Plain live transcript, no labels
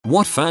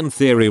What fan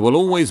theory will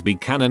always be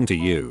canon to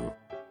you?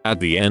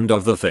 At the end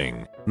of the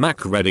thing,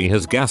 AskReddit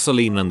has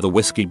gasoline and the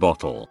whiskey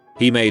bottle.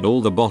 He made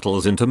all the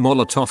bottles into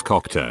Molotov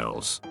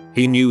cocktails.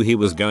 He knew he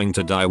was going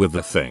to die with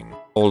the thing,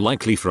 or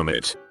likely from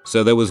it,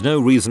 so there was no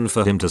reason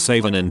for him to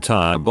save an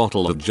entire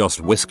bottle of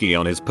just whiskey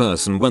on his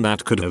person when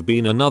that could have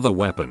been another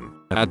weapon.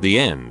 At the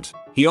end,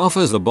 he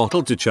offers the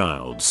bottle to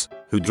Childs,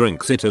 who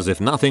drinks it as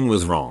if nothing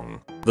was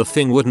wrong. The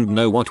thing wouldn't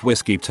know what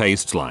whiskey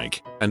tastes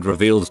like, and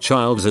reveals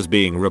Childs as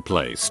being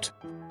replaced.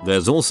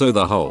 There's also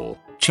the whole,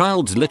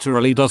 Childs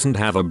literally doesn't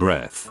have a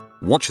breath.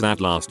 Watch that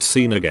last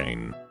scene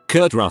again.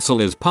 Kurt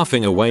Russell is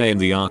puffing away in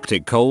the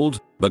Arctic cold,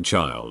 but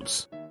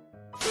Childs.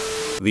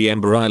 The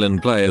Ember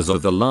Island players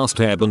of The Last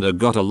Airbender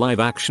got a live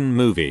action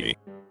movie.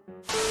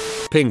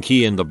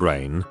 Pinky in the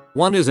Brain,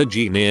 one is a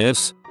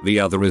genius, the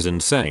other is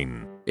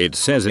insane. It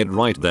says it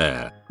right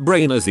there.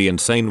 Brain is the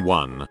insane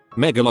one,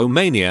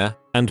 megalomania,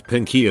 and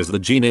Pinky is the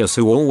genius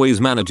who always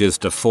manages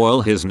to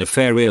foil his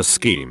nefarious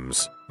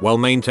schemes, while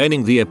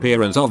maintaining the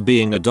appearance of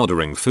being a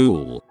doddering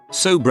fool,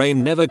 so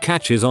Brain never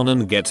catches on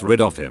and gets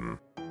rid of him.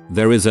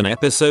 There is an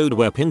episode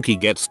where Pinky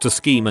gets to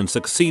scheme and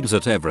succeeds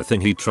at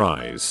everything he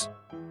tries.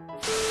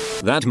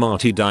 That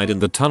Marty died in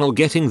the tunnel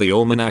getting the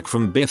almanac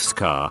from Biff's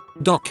car.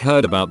 Doc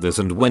heard about this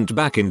and went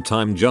back in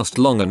time just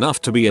long enough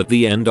to be at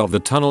the end of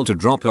the tunnel to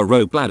drop a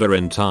rope ladder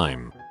in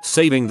time,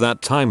 saving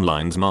that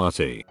timeline's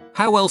Marty.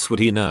 How else would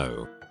he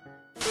know?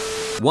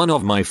 One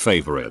of my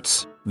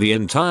favorites. The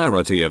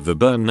entirety of the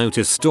Burn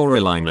Notice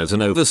storyline is an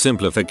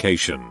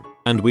oversimplification,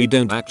 and we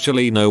don't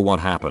actually know what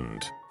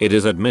happened. It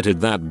is admitted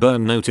that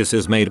Burn Notice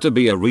is made to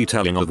be a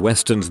retelling of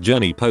Weston's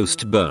journey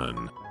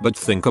post-Burn, but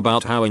think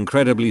about how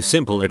incredibly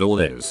simple it all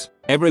is.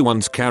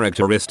 Everyone's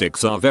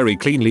characteristics are very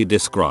cleanly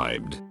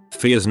described.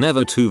 Fee is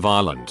never too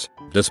violent,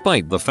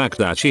 despite the fact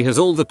that she has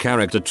all the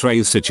character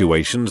traits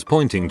situations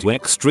pointing to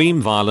extreme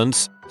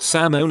violence.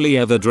 Sam only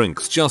ever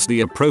drinks just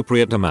the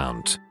appropriate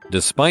amount,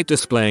 despite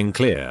displaying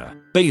clear,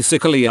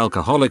 basically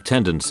alcoholic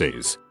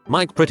tendencies.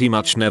 Mike pretty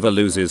much never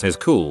loses his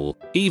cool,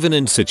 even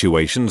in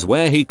situations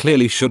where he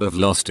clearly should have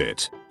lost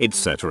it,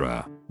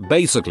 etc.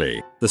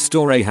 Basically, the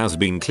story has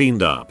been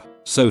cleaned up,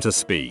 so to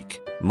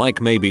speak. Mike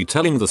may be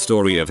telling the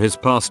story of his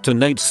past to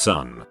Nate's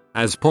son,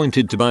 as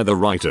pointed to by the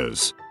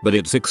writers, but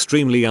it's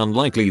extremely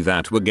unlikely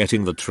that we're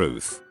getting the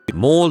truth.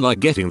 More like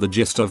getting the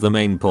gist of the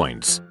main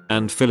points,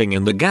 and filling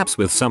in the gaps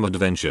with some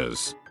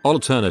adventures.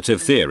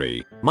 Alternative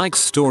theory, Mike's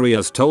story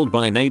is told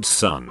by Nate's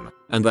son,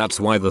 and that's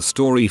why the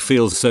story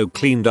feels so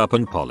cleaned up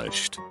and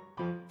polished.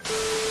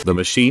 The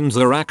machines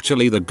are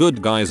actually the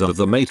good guys of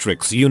the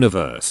Matrix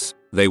universe.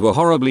 They were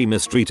horribly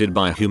mistreated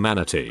by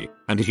humanity,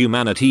 and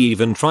humanity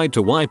even tried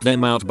to wipe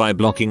them out by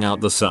blocking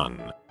out the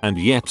sun. And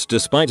yet,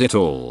 despite it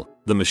all,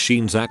 the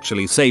machines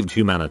actually saved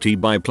humanity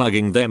by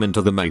plugging them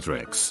into the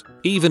Matrix.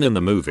 Even in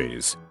the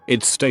movies,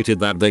 it's stated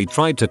that they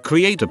tried to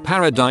create a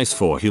paradise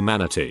for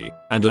humanity,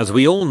 and as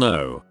we all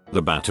know,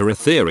 the battery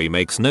theory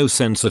makes no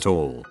sense at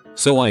all.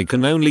 So I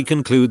can only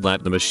conclude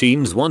that the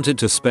machines wanted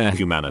to spare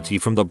humanity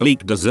from the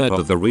bleak desert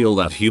of the real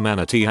that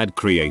humanity had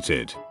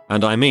created.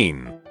 And I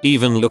mean,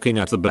 even looking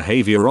at the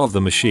behavior of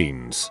the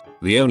machines,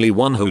 the only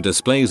one who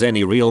displays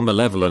any real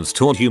malevolence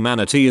toward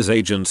humanity is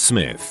Agent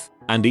Smith.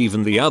 And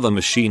even the other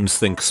machines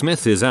think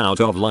Smith is out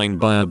of line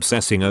by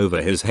obsessing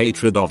over his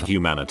hatred of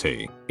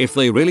humanity. If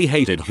they really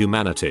hated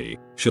humanity,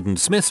 shouldn't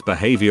Smith's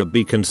behavior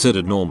be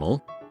considered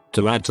normal?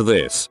 To add to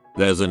this,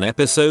 there's an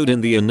episode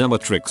in the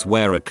Animatrix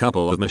where a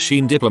couple of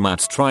machine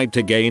diplomats tried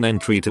to gain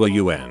entry to a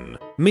UN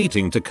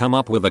meeting to come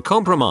up with a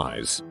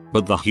compromise,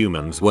 but the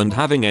humans weren't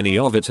having any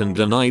of it and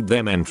denied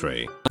them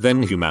entry.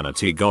 Then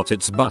humanity got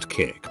its butt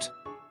kicked.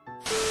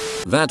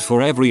 That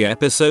for every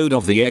episode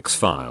of the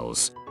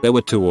X-Files, there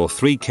were 2 or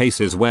 3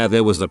 cases where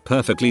there was a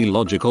perfectly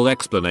logical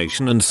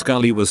explanation and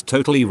Scully was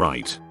totally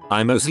right.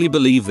 I mostly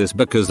believe this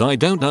because I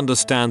don't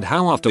understand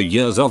how after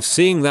years of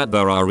seeing that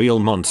there are real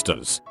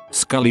monsters,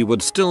 Scully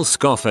would still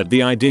scoff at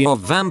the idea of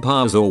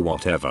vampires or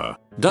whatever.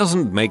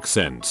 Doesn't make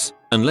sense,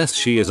 unless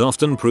she is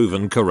often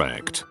proven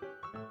correct.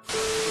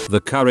 The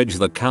Courage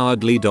the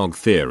Cowardly Dog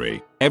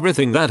theory.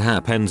 Everything that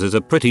happens is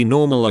a pretty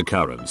normal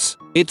occurrence.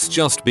 It's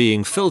just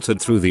being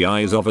filtered through the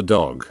eyes of a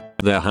dog.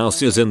 Their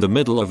house is in the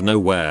middle of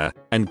nowhere,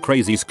 and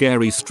crazy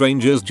scary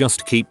strangers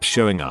just keep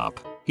showing up.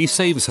 He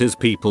saves his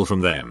people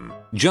from them,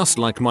 just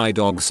like my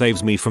dog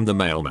saves me from the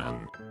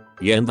mailman.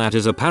 Yeah, and that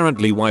is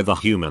apparently why the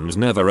humans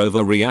never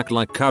overreact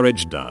like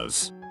Courage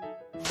does.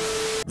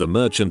 The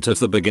merchant at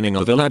the beginning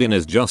of Aladdin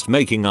is just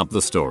making up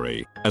the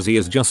story, as he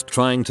is just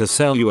trying to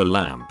sell you a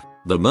lamp.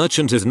 The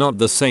merchant is not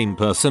the same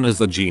person as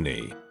the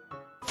genie.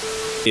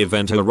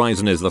 Event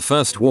Horizon is the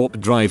first warp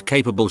drive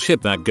capable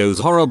ship that goes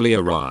horribly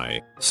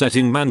awry,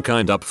 setting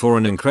mankind up for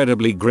an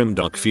incredibly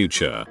grimdark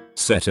future,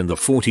 set in the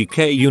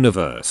 40k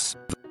universe.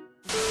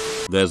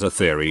 There's a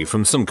theory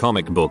from some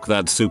comic book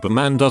that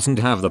Superman doesn't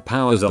have the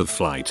powers of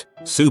flight,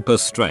 super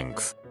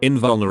strength,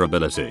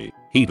 invulnerability,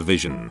 heat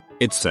vision,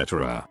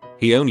 etc.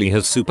 He only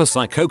has super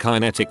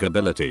psychokinetic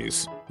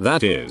abilities.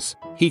 That is,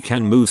 he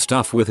can move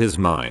stuff with his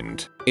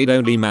mind. It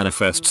only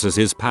manifests as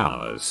his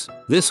powers.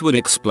 This would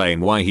explain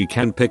why he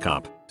can pick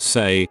up,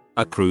 Say,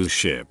 a cruise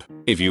ship.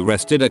 If you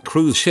rested a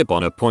cruise ship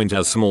on a point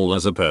as small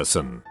as a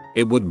person,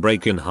 it would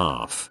break in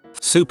half.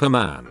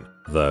 Superman,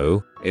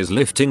 though, is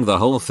lifting the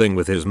whole thing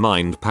with his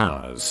mind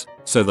powers,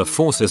 so the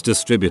force is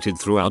distributed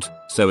throughout,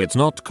 so it's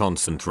not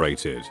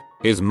concentrated.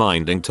 His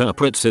mind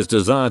interprets his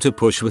desire to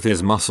push with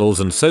his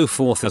muscles and so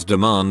forth as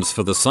demands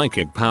for the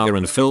psychic power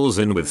and fills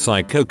in with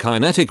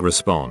psychokinetic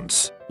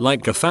response,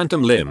 like a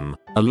phantom limb,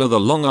 the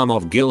long arm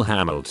of Gil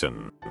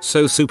Hamilton.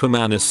 So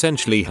Superman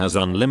essentially has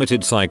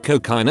unlimited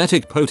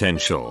psychokinetic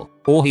potential,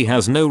 or he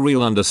has no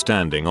real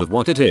understanding of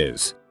what it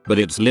is, but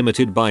it's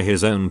limited by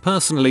his own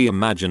personally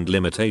imagined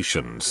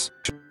limitations.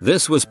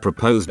 This was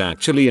proposed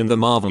actually in the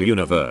Marvel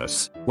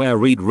Universe, where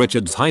Reed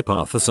Richards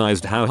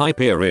hypothesized how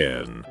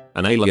Hyperion,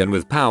 an alien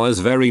with powers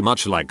very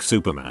much like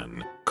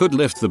Superman, could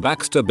lift the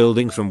Baxter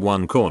building from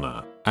one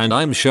corner, and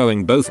I'm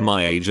showing both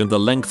my age and the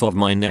length of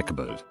my neck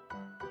but.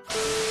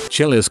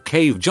 Chill is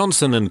Cave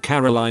Johnson and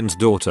Caroline's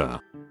daughter.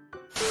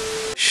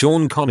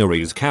 Sean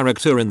Connery's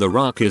character in The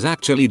Rock is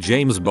actually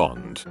James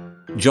Bond.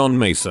 John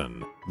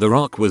Mason. The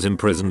Rock was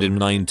imprisoned in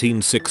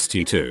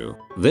 1962.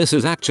 This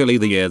is actually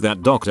the year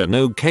that Dr.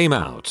 No came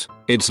out.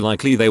 It's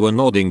likely they were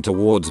nodding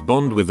towards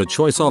Bond with the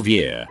choice of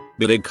year,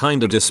 but it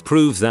kinda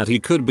disproves that he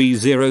could be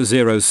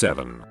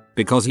 007,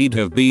 because he'd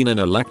have been in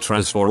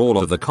Electras for all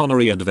of the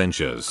Connery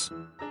adventures.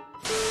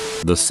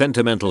 The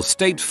sentimental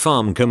State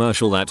Farm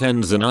commercial that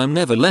ends in "I'm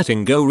never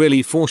letting go"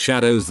 really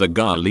foreshadows the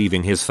guy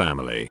leaving his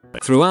family.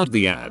 Throughout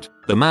the ad,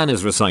 the man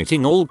is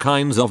reciting all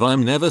kinds of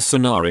 "I'm never"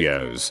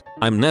 scenarios.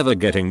 I'm never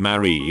getting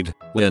married,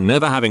 we're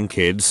never having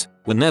kids,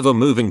 we're never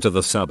moving to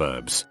the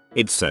suburbs,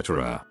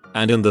 etc.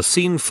 And in the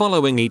scene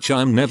following each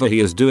 "I'm never"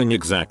 he is doing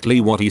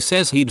exactly what he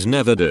says he'd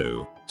never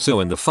do. So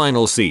in the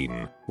final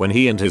scene, when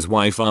he and his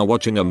wife are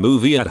watching a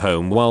movie at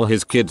home while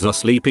his kids are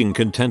sleeping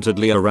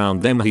contentedly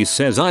around them, he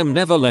says "I'm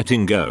never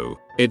letting go."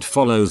 It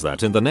follows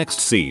that in the next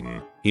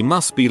scene, he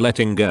must be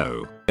letting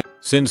go.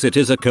 Since it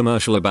is a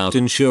commercial about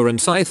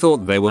insurance, I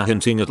thought they were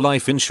hinting at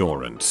life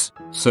insurance.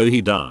 So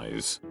he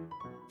dies.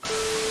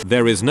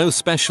 There is no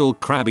special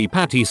Krabby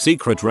Patty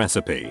secret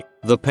recipe.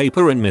 The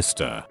paper in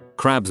Mr.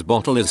 Krabs'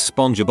 bottle is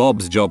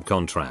SpongeBob's job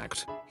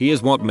contract. He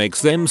is what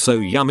makes them so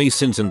yummy,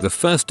 since in the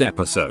first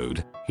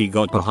episode, he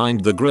got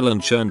behind the grill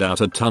and churned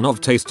out a ton of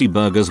tasty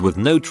burgers with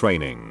no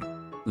training.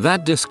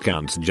 That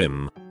discounts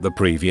Jim, the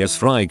previous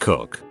fry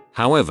cook.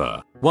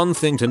 However, one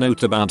thing to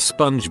note about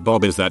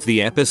SpongeBob is that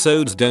the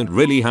episodes don't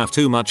really have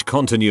too much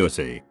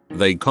continuity.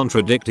 They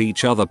contradict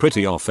each other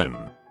pretty often.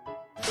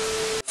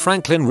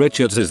 Franklin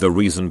Richards is the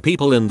reason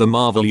people in the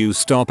Marvel U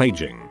stop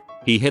aging.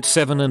 He hit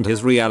 7 and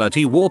his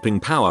reality warping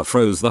power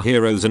froze the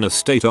heroes in a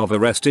state of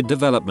arrested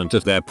development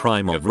at their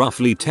prime of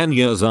roughly 10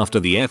 years after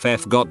the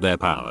FF got their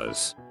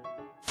powers.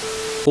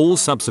 All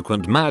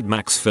subsequent Mad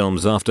Max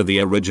films after the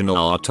original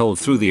are told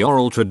through the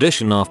oral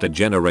tradition after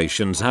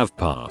generations have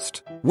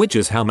passed, which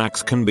is how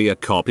Max can be a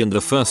cop in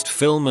the first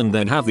film and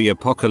then have the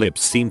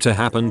apocalypse seem to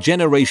happen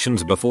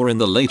generations before in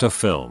the later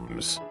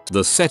films.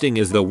 The setting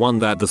is the one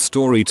that the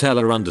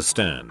storyteller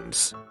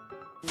understands.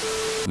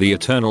 The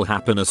eternal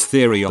happiness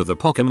theory of the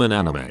Pokemon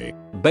anime.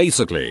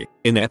 Basically,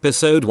 in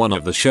episode 1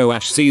 of the show,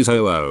 Ash sees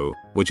Ho-Oh,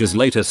 which is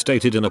later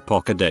stated in a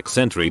Pokédex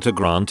entry to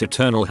grant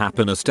eternal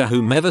happiness to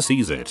whomever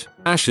sees it.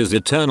 Ash's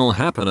eternal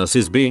happiness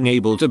is being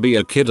able to be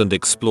a kid and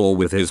explore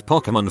with his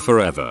Pokemon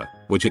forever,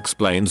 which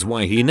explains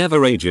why he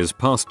never ages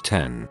past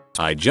 10.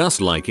 I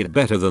just like it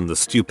better than the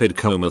stupid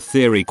coma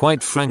theory,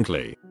 quite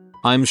frankly.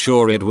 I'm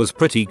sure it was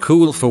pretty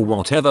cool for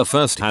whatever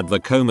first had the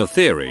coma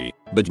theory,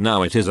 but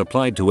now it is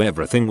applied to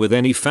everything with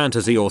any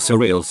fantasy or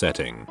surreal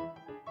setting.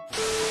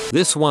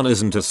 This one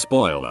isn't a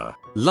spoiler.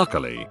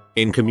 Luckily,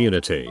 in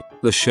Community,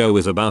 the show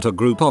is about a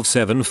group of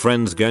 7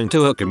 friends going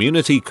to a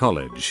community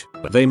college.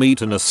 They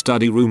meet in a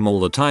study room all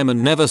the time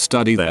and never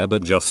study there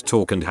but just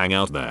talk and hang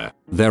out there.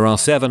 There are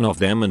 7 of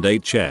them and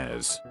 8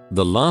 chairs.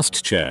 The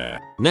last chair,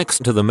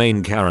 next to the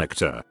main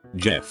character,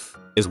 Jeff,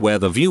 is where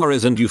the viewer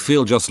is and you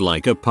feel just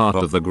like a part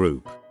of the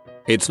group.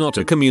 It's not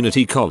a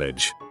community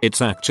college,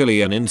 it's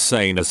actually an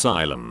insane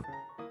asylum.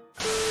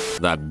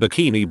 That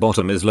Bikini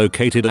Bottom is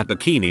located at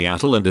Bikini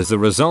Atoll and is the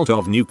result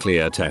of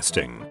nuclear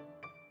testing.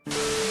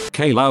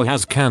 Kalo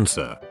has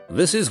cancer.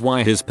 This is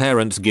why his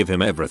parents give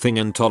him everything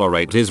and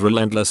tolerate his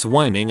relentless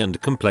whining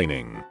and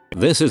complaining.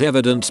 This is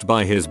evidenced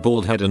by his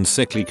bald head and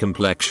sickly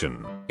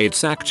complexion.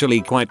 It's actually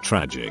quite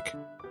tragic.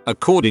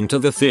 According to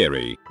the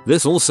theory,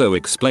 this also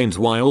explains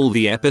why all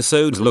the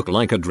episodes look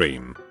like a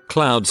dream,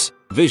 clouds,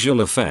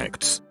 visual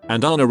effects,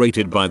 and are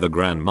narrated by the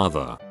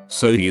grandmother.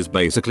 So he is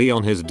basically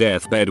on his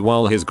deathbed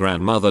while his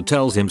grandmother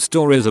tells him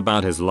stories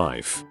about his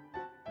life.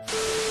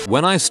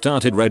 When I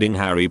started reading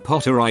Harry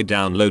Potter, I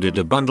downloaded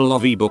a bundle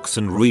of ebooks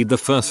and read the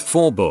first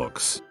 4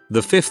 books.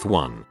 The 5th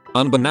one,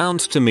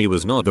 unbeknownst to me,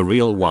 was not the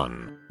real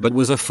one, but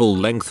was a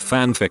full-length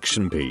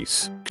fanfiction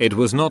piece. It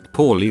was not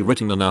poorly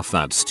written enough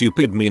that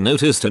stupid me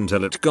noticed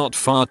until it got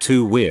far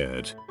too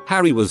weird.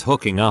 Harry was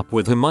hooking up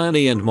with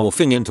Hermione and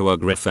morphing into a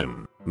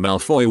griffin.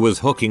 Malfoy was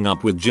hooking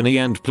up with Ginny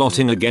and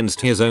plotting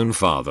against his own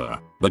father,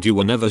 but you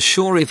were never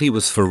sure if he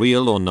was for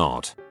real or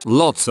not.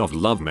 Lots of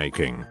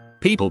lovemaking.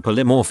 People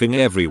polymorphing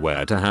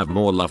everywhere to have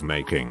more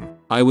lovemaking.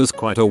 I was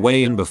quite a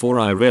way in before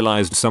I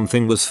realized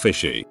something was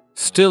fishy.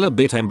 Still a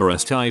bit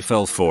embarrassed I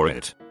fell for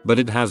it, but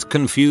it has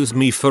confused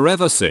me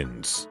forever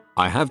since.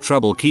 I have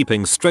trouble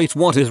keeping straight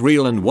what is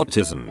real and what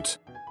isn't.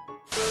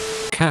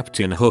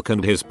 Captain Hook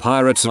and his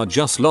pirates are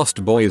just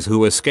lost boys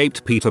who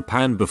escaped Peter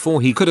Pan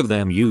before he could have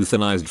them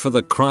euthanized for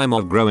the crime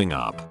of growing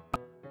up.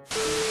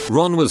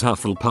 Ron was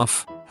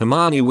Hufflepuff,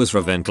 Hermione was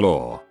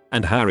Ravenclaw,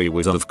 and Harry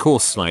was of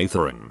course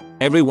Slytherin.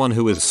 Everyone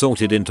who is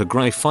sorted into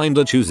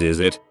Gryffindor chooses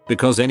it,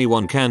 because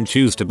anyone can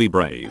choose to be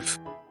brave.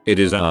 It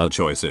is our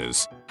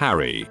choices,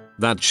 Harry,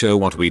 that show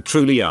what we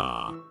truly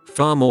are,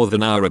 far more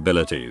than our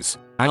abilities.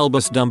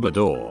 Albus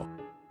Dumbledore.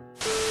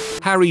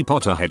 Harry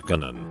Potter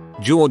headcanon.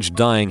 George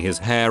dyeing his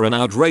hair an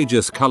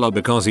outrageous color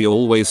because he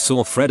always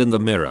saw Fred in the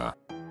mirror.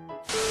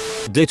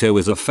 Ditto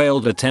is a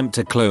failed attempt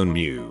to clone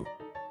Mew.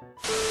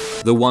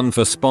 The one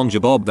for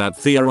SpongeBob that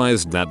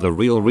theorized that the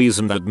real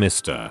reason that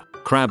Mr.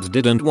 Krabs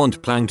didn't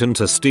want Plankton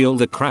to steal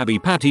the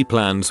Krabby Patty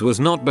plans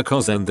was not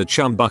because then the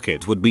Chum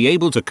Bucket would be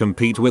able to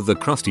compete with the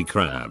Krusty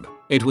Krab.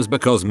 It was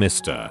because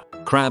Mr.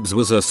 Krabs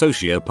was a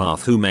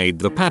sociopath who made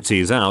the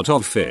patties out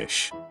of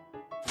fish.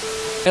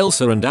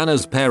 Elsa and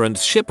Anna's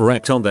parents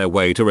shipwrecked on their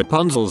way to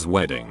Rapunzel's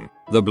wedding.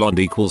 The blonde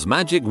equals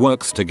magic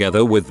works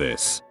together with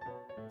this.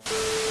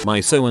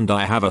 Myso and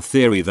I have a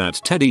theory that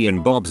Teddy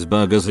in Bob's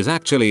Burgers is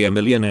actually a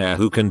millionaire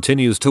who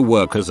continues to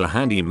work as a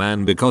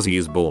handyman because he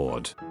is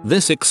bored.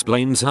 This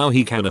explains how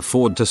he can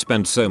afford to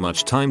spend so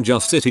much time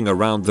just sitting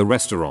around the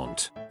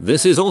restaurant.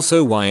 This is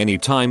also why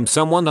anytime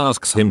someone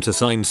asks him to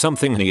sign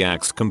something he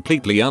acts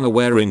completely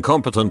unaware,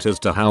 incompetent as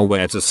to how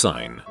where to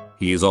sign.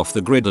 He is off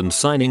the grid and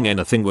signing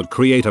anything would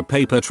create a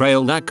paper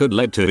trail that could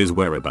lead to his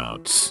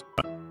whereabouts.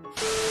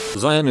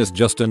 Zion is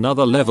just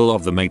another level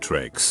of the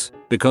Matrix,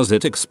 because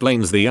it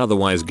explains the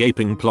otherwise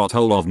gaping plot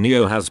hole of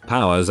Neo has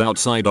powers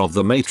outside of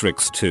the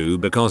Matrix 2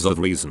 because of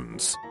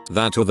reasons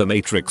that or the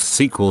Matrix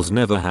sequels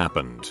never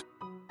happened.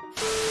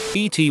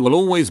 E.T. will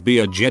always be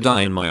a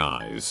Jedi in my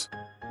eyes.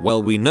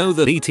 Well, we know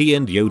that E.T.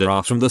 and Yoda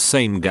are from the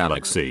same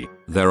galaxy.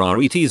 There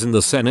are E.T.s in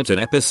the Senate in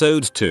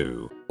episode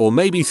 2, or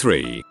maybe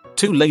 3,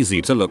 too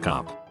lazy to look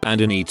up,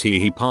 and in E.T.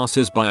 he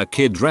passes by a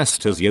kid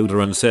dressed as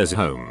Yoda and says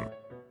home.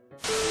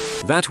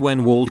 That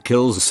when Walt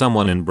kills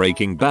someone in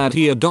Breaking Bad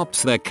he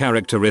adopts their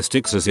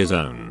characteristics as his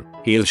own.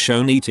 He is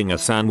shown eating a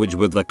sandwich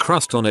with the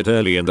crust on it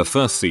early in the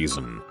first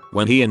season.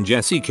 When he and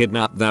Jesse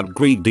kidnap that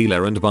Greek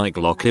dealer and Mike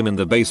lock him in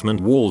the basement,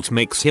 Walt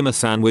makes him a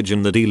sandwich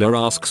and the dealer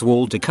asks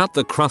Walt to cut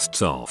the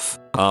crusts off.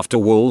 After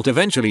Walt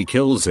eventually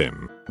kills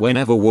him,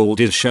 whenever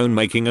Walt is shown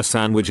making a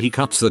sandwich he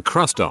cuts the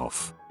crust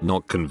off.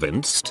 Not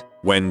convinced?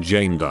 When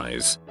Jane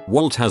dies,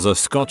 Walt has a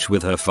scotch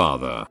with her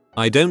father.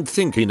 I don't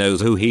think he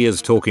knows who he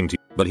is talking to,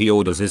 but he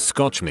orders his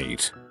scotch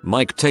neat.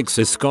 Mike takes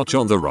his scotch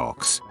on the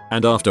rocks,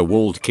 and after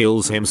Walt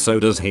kills him so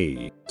does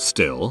he.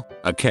 Still,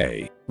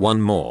 okay,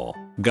 one more.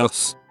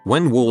 Gus.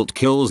 When Walt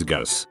kills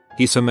Gus,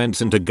 he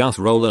cements into Gus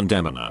Roland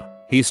Eminer.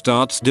 He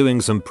starts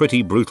doing some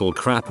pretty brutal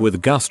crap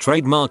with Gus'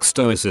 trademark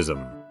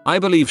stoicism. I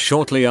believe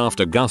shortly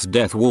after Gus'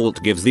 death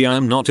Walt gives the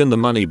 "I'm not in the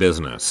money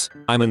business,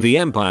 I'm in the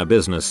empire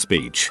business"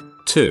 speech.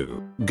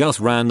 2. Gus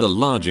ran the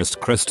largest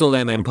crystal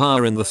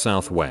empire in the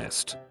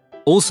Southwest.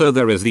 Also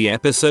there is the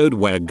episode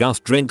where Gus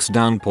drinks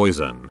down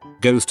poison,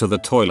 goes to the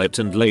toilet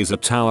and lays a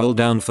towel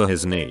down for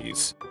his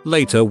knees.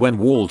 Later when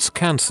Walt's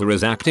cancer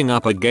is acting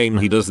up again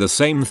he does the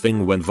same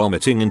thing when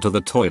vomiting into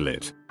the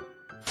toilet.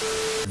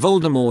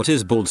 Voldemort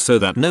is bald so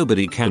that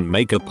nobody can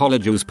make a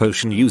Polyjuice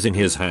potion using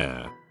his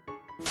hair.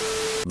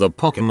 The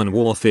Pokemon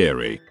War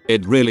theory.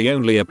 It really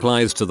only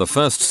applies to the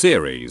first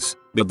series,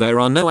 but there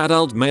are no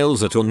adult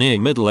males at or near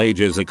middle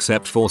ages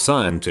except for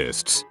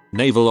scientists,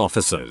 naval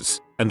officers,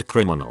 and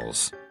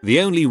criminals. The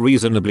only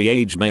reasonably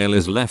aged male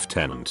is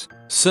Lieutenant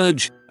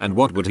Surge, and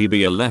what would he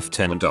be a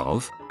lieutenant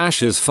of?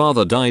 Ash's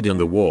father died in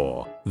the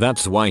war,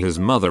 that's why his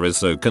mother is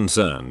so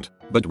concerned,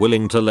 but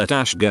willing to let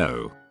Ash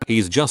go.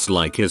 He's just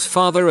like his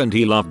father and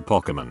he loved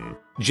Pokemon.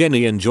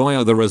 Jenny and Joy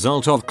are the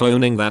result of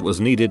cloning that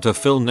was needed to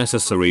fill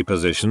necessary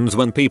positions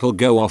when people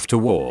go off to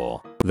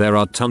war. There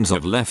are tons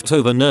of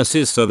leftover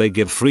nurses so they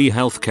give free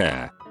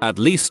healthcare, at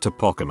least to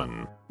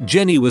Pokemon.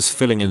 Jenny was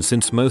filling in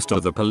since most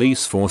of the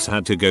police force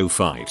had to go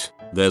fight.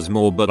 There's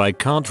more but I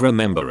can't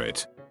remember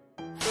it.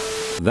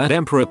 That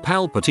Emperor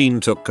Palpatine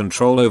took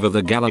control over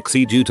the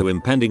galaxy due to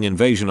impending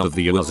invasion of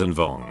the Yuuzhan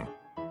Vong.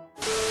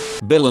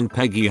 Bill and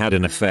Peggy had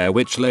an affair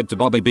which led to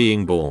Bobby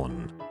being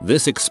born.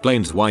 This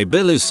explains why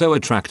Bill is so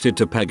attracted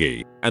to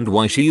Peggy, and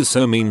why she's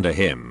so mean to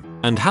him,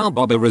 and how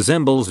Bobby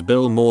resembles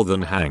Bill more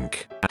than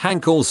Hank.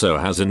 Hank also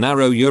has a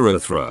narrow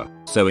urethra,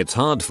 so it's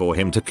hard for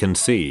him to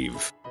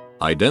conceive.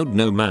 I don't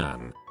know,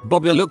 man.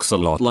 Bobby looks a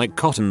lot like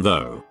Cotton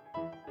though.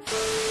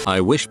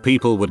 I wish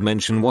people would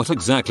mention what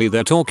exactly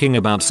they're talking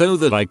about so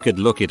that I could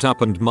look it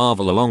up and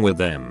marvel along with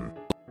them.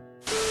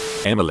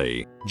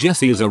 Emily,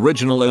 Jesse's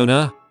original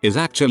owner, is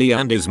actually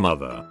Andy's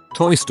mother.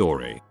 Toy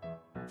Story.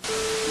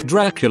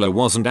 Dracula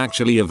wasn't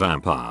actually a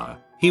vampire.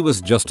 He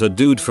was just a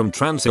dude from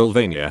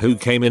Transylvania who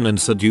came in and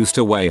seduced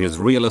away his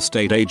real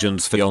estate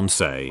agent's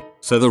fiancée.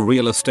 So the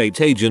real estate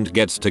agent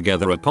gets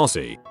together a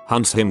posse,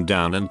 hunts him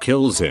down and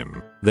kills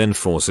him, then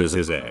forces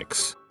his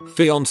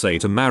ex-fiancée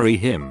to marry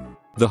him.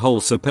 The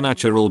whole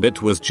supernatural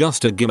bit was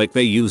just a gimmick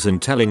they use in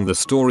telling the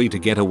story to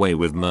get away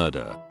with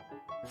murder.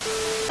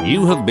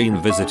 You have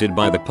been visited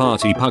by the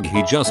party pug.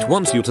 He just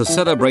wants you to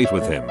celebrate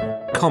with him.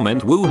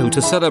 Comment woohoo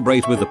to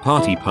celebrate with the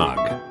party pug.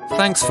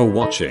 Thanks for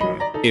watching.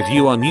 If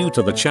you are new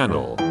to the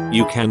channel,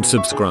 you can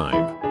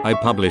subscribe. I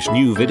publish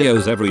new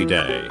videos every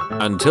day.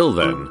 Until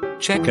then,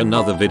 check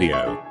another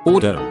video, or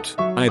don't.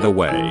 Either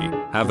way,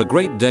 have a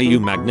great day you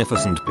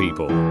magnificent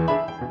people.